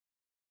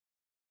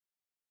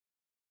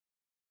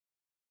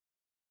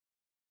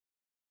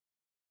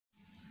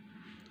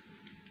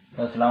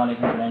अस्सलाम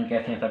वालेकुम फ्रेंड,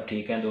 कैसे हैं? सब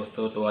ठीक हैं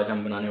दोस्तों। तो आज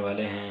हम बनाने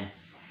वाले हैं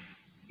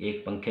एक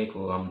पंखे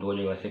को हम दो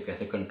जगह से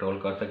कैसे कंट्रोल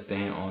कर सकते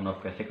हैं, ऑन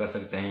ऑफ कैसे कर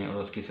सकते हैं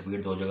और उसकी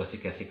स्पीड दो जगह से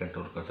कैसे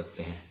कंट्रोल कर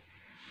सकते हैं।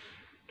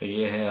 तो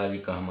ये है आज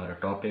का हमारा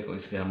टॉपिक और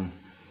इस पर हम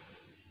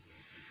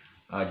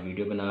आज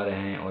वीडियो बना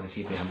रहे हैं और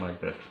इसी पे हम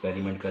आज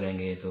एक्सपेरिमेंट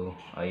करेंगे। तो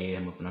आइए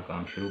हम अपना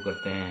काम शुरू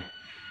करते हैं।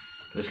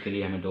 तो इसके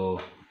लिए हमें दो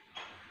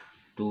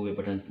टू वे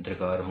बटन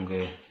दरकार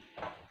होंगे।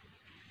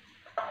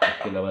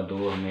 इसके अलावा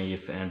दो हमें ये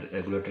फैन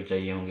रेगुलेटर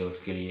चाहिए होंगे।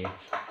 उसके लिए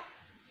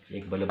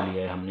एक बल्ब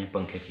लिया है हमने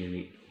पंखे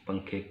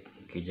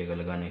की जगह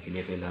लगाने के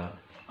लिए,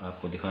 फिलहाल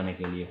आपको दिखाने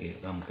के लिए कि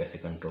हम कैसे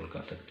कंट्रोल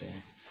कर सकते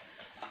हैं।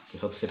 तो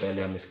सबसे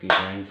पहले हम इसकी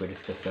ड्राइंग पे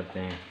डिस्कस करते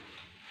हैं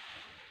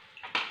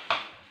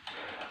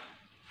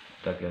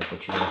ताकि आपको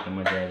अच्छी तरह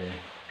समझ आ जाए।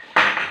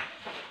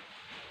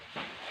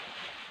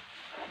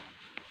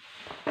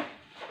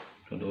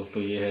 तो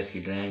दोस्तों ये है इसकी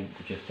ड्राइंग,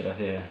 कुछ इस तरह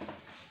से है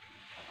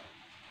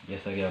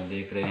जैसा कि आप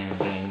देख रहे हैं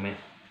ड्राइंग में।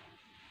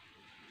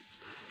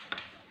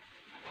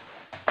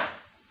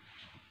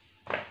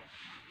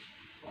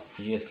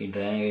 ये इसकी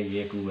ड्राइंग है।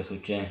 ये टू वे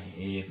स्विच हैं,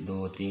 1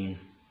 2 3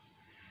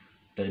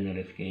 टर्मिनल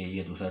इसके।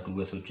 ये दूसरा टू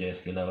वे स्विच है।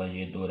 इसके अलावा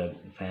ये दो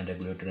फैन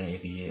रेगुलेटर हैं,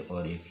 एक ये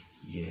और एक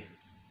ये।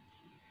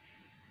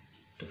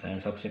 तो फैन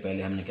सबसे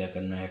पहले हमने क्या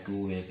करना है,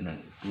 टू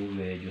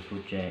वे जो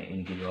स्विच हैं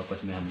इनके जो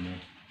आपस में हमने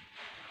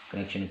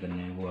कनेक्शन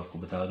करने हैं वो आपको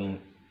बता दूं।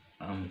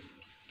 हम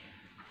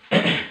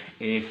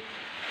एक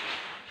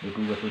जो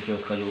टू वे स्विच है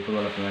उसका जो ऊपर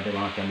वाला पॉइंट है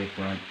वहाँ से हम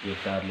एक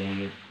तार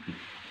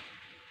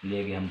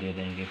लेके हम दे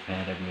देंगे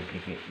फैन रेगुलेटर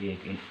के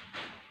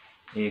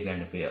एक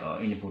एंड पे।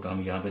 इनपुट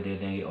हम यहाँ पे दे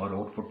देंगे और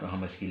आउटपुट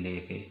हम इसकी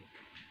लेके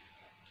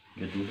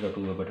जो दूसरा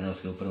टू वे बटन है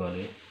उसके ऊपर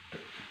वाले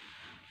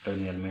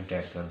टर्मिनल में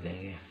अटैच कर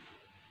देंगे।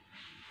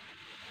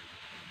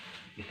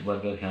 इस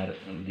बात का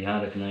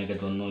ध्यान रखना है कि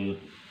दोनों जो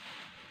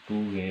टू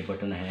वे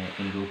बटन हैं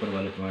इनके ऊपर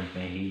वाले पॉइंट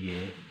में ही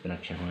ये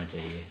कनेक्शन होना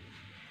चाहिए।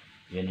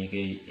 यानी कि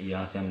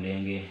यहाँ से हम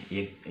लेंगे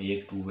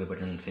एक टू वे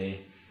बटन के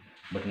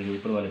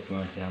ऊपर वाले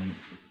पॉइंट से हम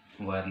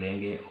वायर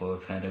लेंगे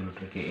और फैन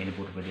रेगुलेटर के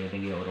इनपुट पे दे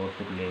देंगे और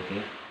आउटपुट लेके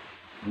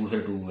दूसरे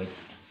टू वे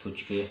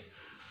स्विच के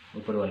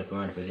ऊपर वाले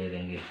पॉइंट पे दे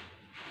देंगे।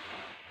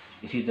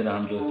 इसी तरह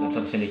हम जो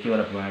सबसे नीचे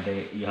वाला पॉइंट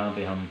है यहाँ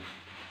पे हम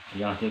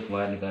यहाँ से एक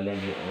वायर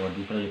निकालेंगे और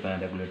दूसरा जो फैन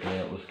रेगुलेटर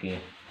है उसके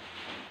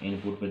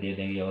इनपुट पे दे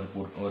देंगे और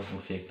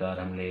आउटपुट से एक तार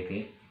हम लेके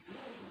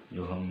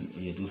जो हम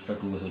ये दूसरा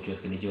टू वे स्विच है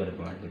उसके नीचे वाले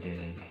पॉइंट पे दे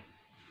देंगे।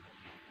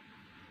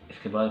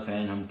 इसके बाद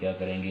फैन हम क्या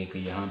करेंगे कि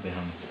यहाँ पे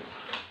हम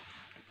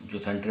जो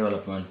सेंटर वाला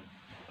पॉइंट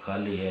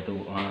खाली है तो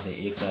वहाँ से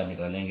एक तार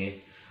निकालेंगे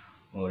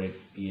और एक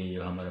ये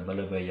जो हमारा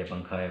बल्ब है या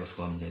पंखा है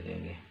उसको हम दे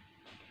देंगे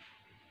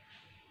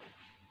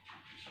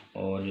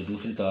और जो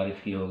दूसरी तार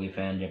इसकी होगी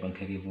फैन या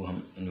पंखे की वो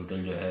हम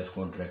न्यूट्रल जो है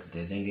उसको डायरेक्ट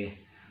दे देंगे।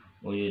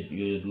 और ये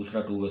जो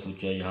दूसरा टू वे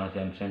स्विच है यहाँ से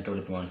हम सेंटर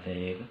वाले पॉइंट से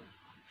एक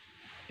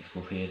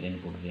इसको फेज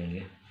इनपुट देंगे।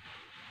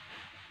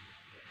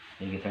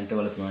 यानी सेंटर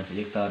वाले पॉइंट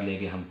से एक तार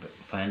लेके हम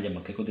फैन या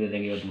पंखे को दे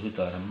देंगे और दूसरी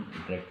तार हम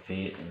डायरेक्ट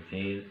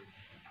फेज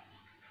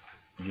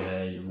जो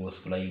है वो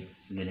सप्लाई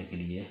देने के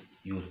लिए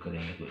यूज़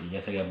करेंगे। तो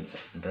जैसा कि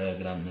आप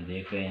डायग्राम में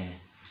देख रहे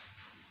हैं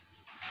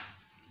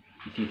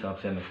इसी हिसाब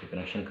से हम इसके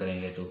कनेक्शन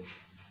करेंगे। तो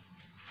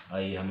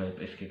आइए हम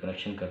इसके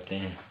कनेक्शन करते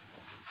हैं।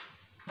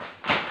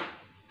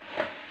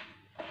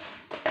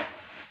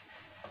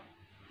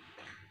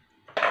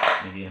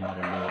 ये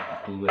हमारे दो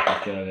टू वे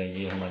स्विच आ गए,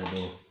 ये हमारे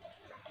दो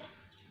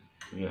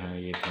जो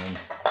है ये फैन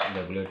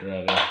रेगुलेटर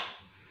आ गया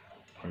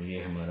और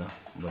ये हमारा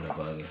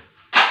बल्ब आ गया।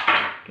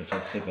 तो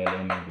सबसे पहले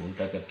हम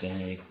उल्टा करते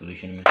हैं एक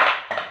पोजीशन में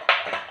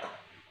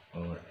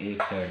और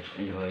एक साइड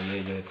जो है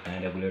ये जो एक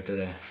फैन रेगुलेटर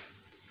है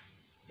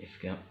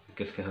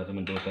किसके साथ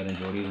में दो तारें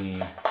जोड़ी हुई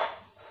हैं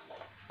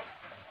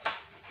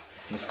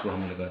इसको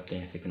हम लगाते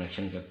हैं, इसे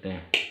कनेक्शन करते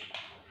हैं।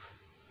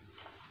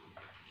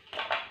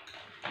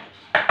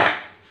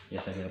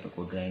 जैसा कि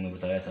आपको ड्राइंग में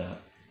बताया था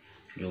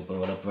जो ऊपर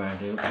वाला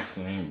पॉइंट है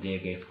उसमें दे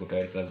के इसको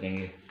टाइट कर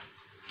देंगे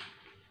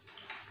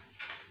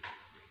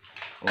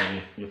और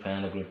जो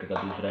फैन रेगुलेटर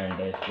का दूसरा एंड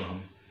है इसको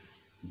हम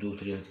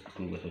दूसरे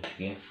टू वे स्विच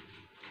के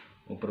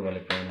ऊपर वाले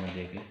पॉइंट में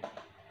दे के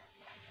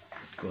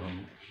इसको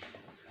हम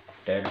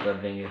टाइट कर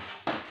देंगे।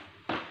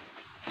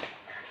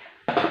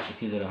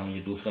 इसी तरह हम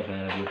ये दूसरा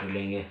फैन रेगुलेटर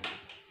लेंगे,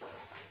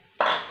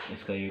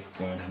 इसका एक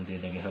पॉइंट हम दे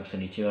देंगे सबसे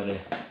नीचे वाले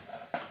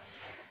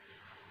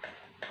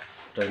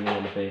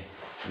टर्मिनल पे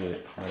जो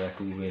हमारा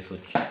टू वे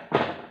स्विच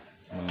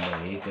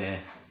नंबर 1 है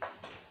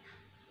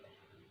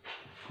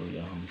इसको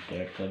यहाँ हम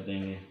टाइट कर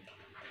देंगे।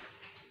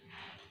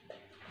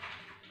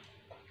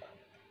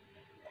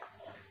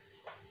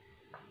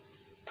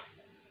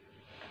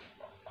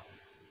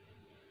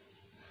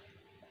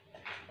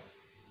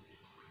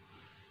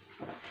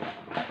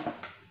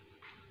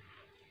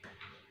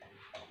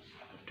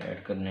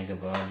 टाइट करने के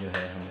बाद जो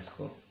है हम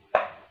इसको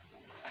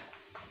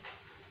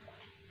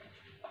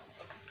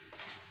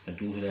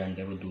दूसरे एंड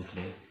है वो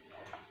दूसरे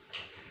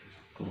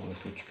टू वे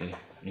स्विच के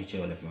नीचे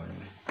वाले पॉइंट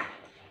में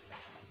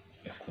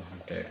इसको हम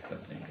टाइट कर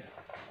देंगे।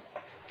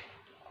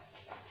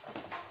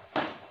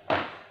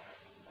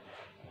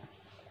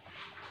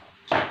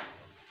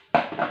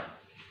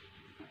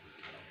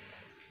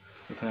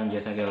 फैन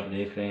जैसा कि आप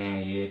देख रहे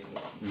हैं,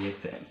 ये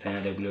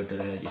फैन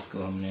रेगुलेटर है,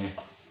 जिसको हमने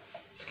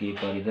इसकी एक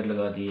बार इधर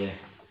लगा दी है,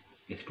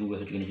 इस 2 के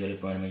स्विच के नीचे वाले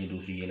पॉइंट में, ये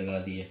दूसरी ये लगा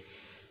दी है।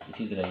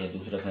 इसी तरह ये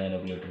दूसरा फैन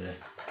रेगुलेटर है,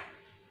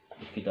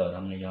 इसकी तार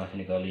हमने यहाँ से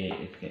निकाली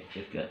है,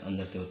 इसके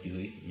अंदर से होती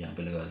हुई यहाँ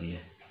पे लगा दी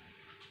है।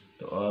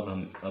 तो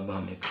अब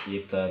हम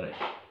एक तार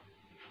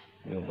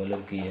जो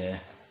बल्ब की है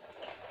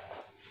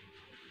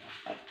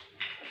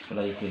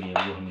सप्लाई के लिए,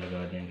 वो हम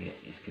लगा देंगे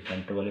इसके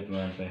सेंटर वाले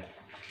पॉइंट पे।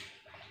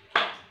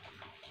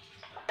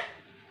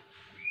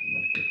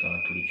 इसकी तार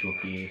थोड़ी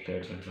छोटी है,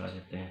 साइड पर लगा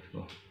देते हैं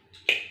इसको।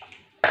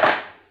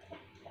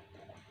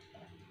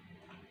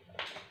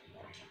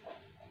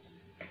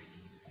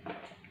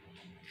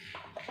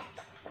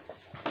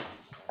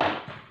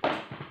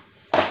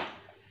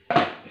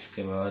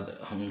 इसके बाद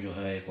हम जो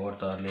है एक और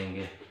तार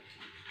लेंगे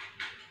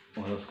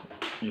और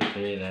उसको जो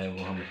फेल है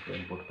वो हम इसको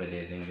इनपुट पे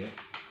दे देंगे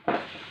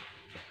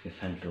इसके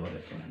सेंटर वाले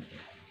पॉइंट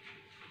पे।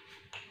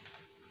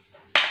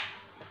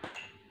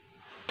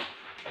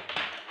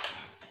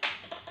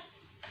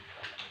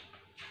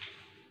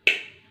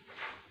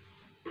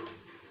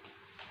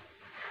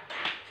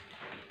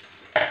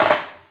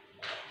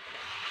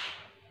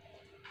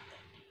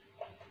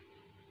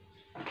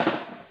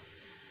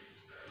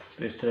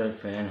 तो इस तरह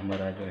फैन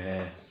हमारा जो है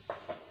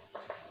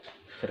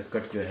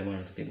सर्किट जो है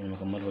हमारा तकरीबन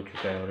मुकम्मल हो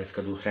चुका है। और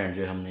इसका दूसरा एंड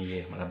जो है हमने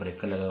ये हमारा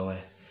ब्रेकर लगा हुआ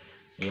है,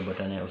 ये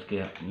बटन है,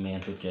 उसके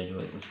मेन स्विच है जो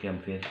है, उसके हम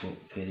फेज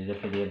इधर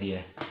से दे दिया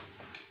है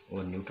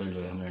और न्यूट्रल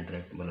जो है हमने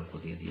डायरेक्ट बल्ब को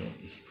दे दिया है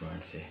इसी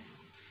पॉइंट से।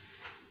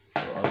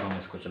 तो अब हम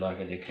इसको चला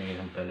के देखेंगे।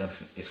 हम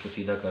पहले इसको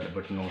सीधा कर,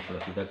 बटनों को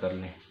थोड़ा सीधा कर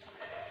लें,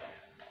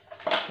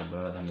 उसके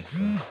बाद हम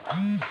इसका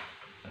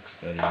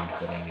एक्सपेरिमेंट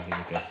करेंगे कि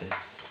ये कैसे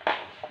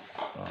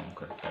काम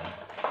करता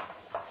है।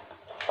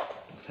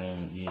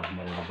 फैन ये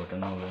हमारा जो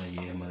बटन हो गया,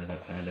 ये हमारा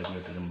फैन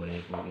रेगुलेटर नंबर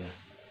 1 हो गया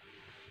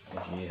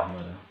और ये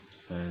हमारा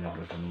फैन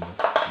रेगुलेटर नंबर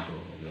 2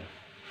 हो गया।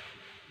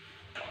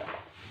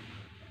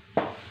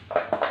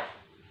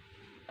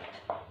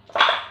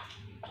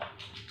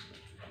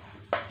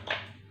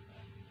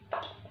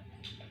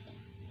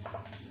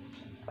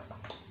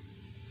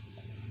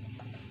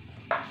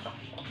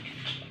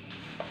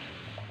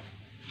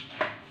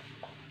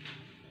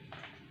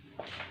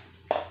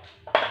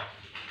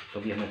 तो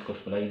अभी हम इसको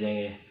सप्लाई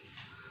देंगे,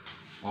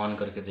 ऑन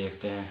करके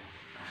देखते हैं।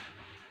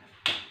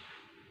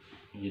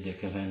 ये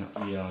देखें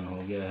फैन ये ऑन हो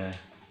गया है।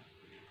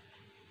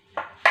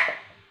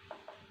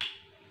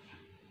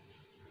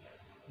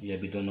 ये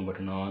अभी दोनों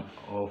बटन ऑन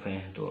ऑफ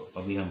हैं। तो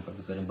अभी हम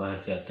कभी करें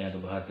बाहर से आते हैं, तो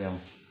बाहर से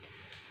हम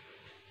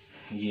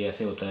ये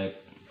ऐसे होता है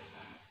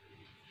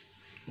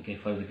कि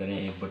फ़र्ज़ करें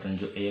एक बटन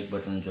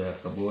जो है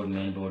आपका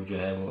मेन बोर्ड जो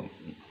है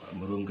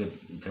वो रूम के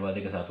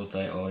दरवाजे के साथ होता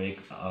है और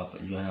एक आप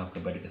जो है आपके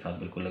बेड के साथ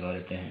बिल्कुल लगा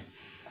लेते हैं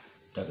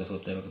ताकि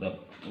सोते वक्त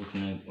आप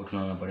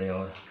उठना ना पड़े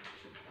और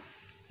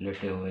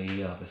लेटे हुए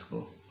ही आप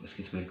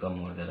इसकी स्पीड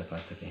कम और ज़्यादा कर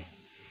सकें।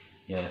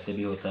 या ऐसे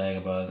भी होता है कि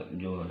बाद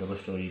जो डबल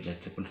स्टोरी या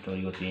ट्रिपल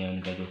स्टोरी होती है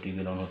उनका जो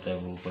टीवी लॉन होता है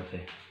वो ऊपर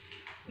से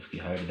उसकी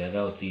हाइट ज़्यादा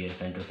होती है,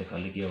 सेंटर से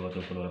खाली किया हुआ तो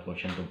ऊपर वाला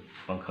पोर्शन तो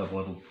पंखा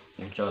बहुत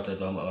ऊंचा होता है,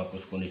 तो हम आप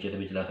उसको नीचे से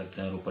भी चला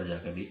सकते हैं और ऊपर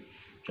जाकर भी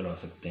चला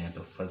सकते हैं।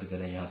 तो फ़र्ज़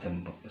करें यहाँ से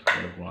हम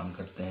इसको बल्ब को ऑन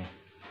करते हैं।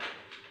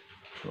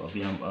 तो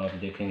अभी आप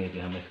देखेंगे कि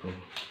हम इसको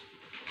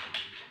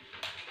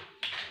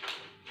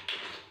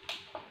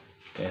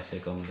कैसे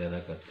कम ज़्यादा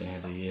करते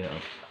हैं। तो ये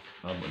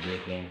आप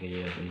देख रहे हैं कि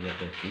ये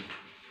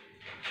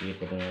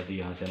बटन है, तो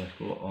यहाँ से हम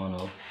इसको ऑन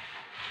ऑफ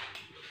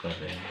कर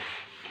रहे हैं,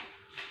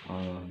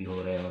 ऑन ऑफ भी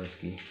हो रहा है और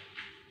इसकी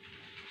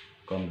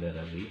कम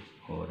ज़्यादा भी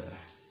हो रहा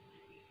है।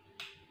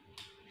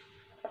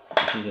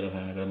 इसी तरह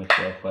है अगर हम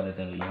इसको ऑफ कर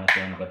देते हैं तो यहाँ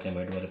से हम करते हैं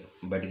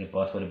बेड के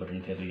पास वाले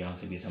बटन से, तो यहाँ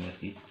से भी हम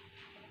इसकी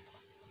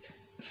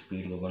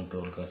स्पीड को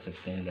कंट्रोल कर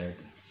सकते हैं। लाइट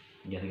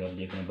जैसे कि आप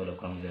देख रहे हैं बल्ब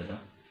कम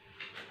ज़्यादा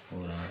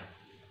हो रहा है।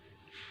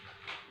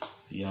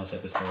 यहाँ से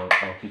आप इसको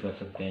ऑफ भी कर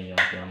सकते हैं,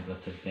 यहाँ से ऑन कर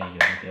सकते हैं,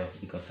 यहाँ से ऑफ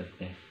भी कर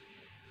सकते हैं।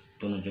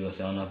 दोनों जगह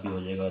से ऑन ऑफ भी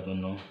हो जाएगा,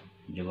 दोनों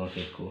जगहों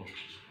से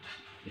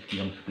इसकी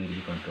हम स्पीड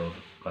भी कंट्रोल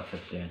कर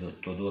सकते हैं।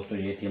 तो दोस्तों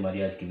ये थी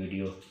हमारी आज की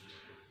वीडियो।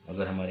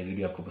 अगर हमारी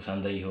वीडियो आपको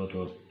पसंद आई हो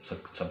तो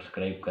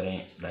सब्सक्राइब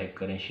करें, लाइक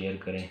करें, शेयर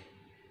करें